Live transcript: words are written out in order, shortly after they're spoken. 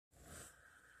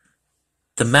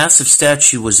The massive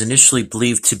statue was initially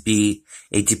believed to be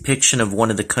a depiction of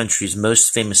one of the country's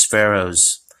most famous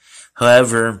pharaohs.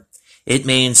 However, it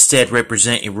may instead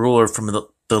represent a ruler from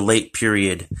the late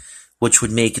period, which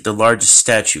would make it the largest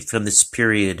statue from this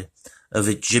period of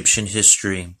Egyptian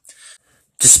history.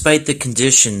 Despite the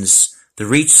conditions, the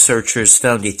researchers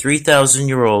found a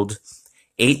 3,000-year-old,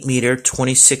 8-meter,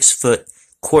 26-foot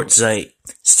quartzite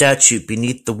statue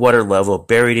beneath the water level,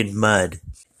 buried in mud.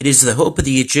 It is the hope of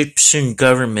the Egyptian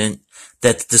government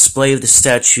that the display of the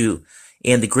statue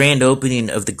and the grand opening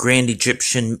of the Grand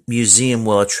Egyptian Museum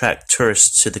will attract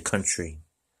tourists to the country.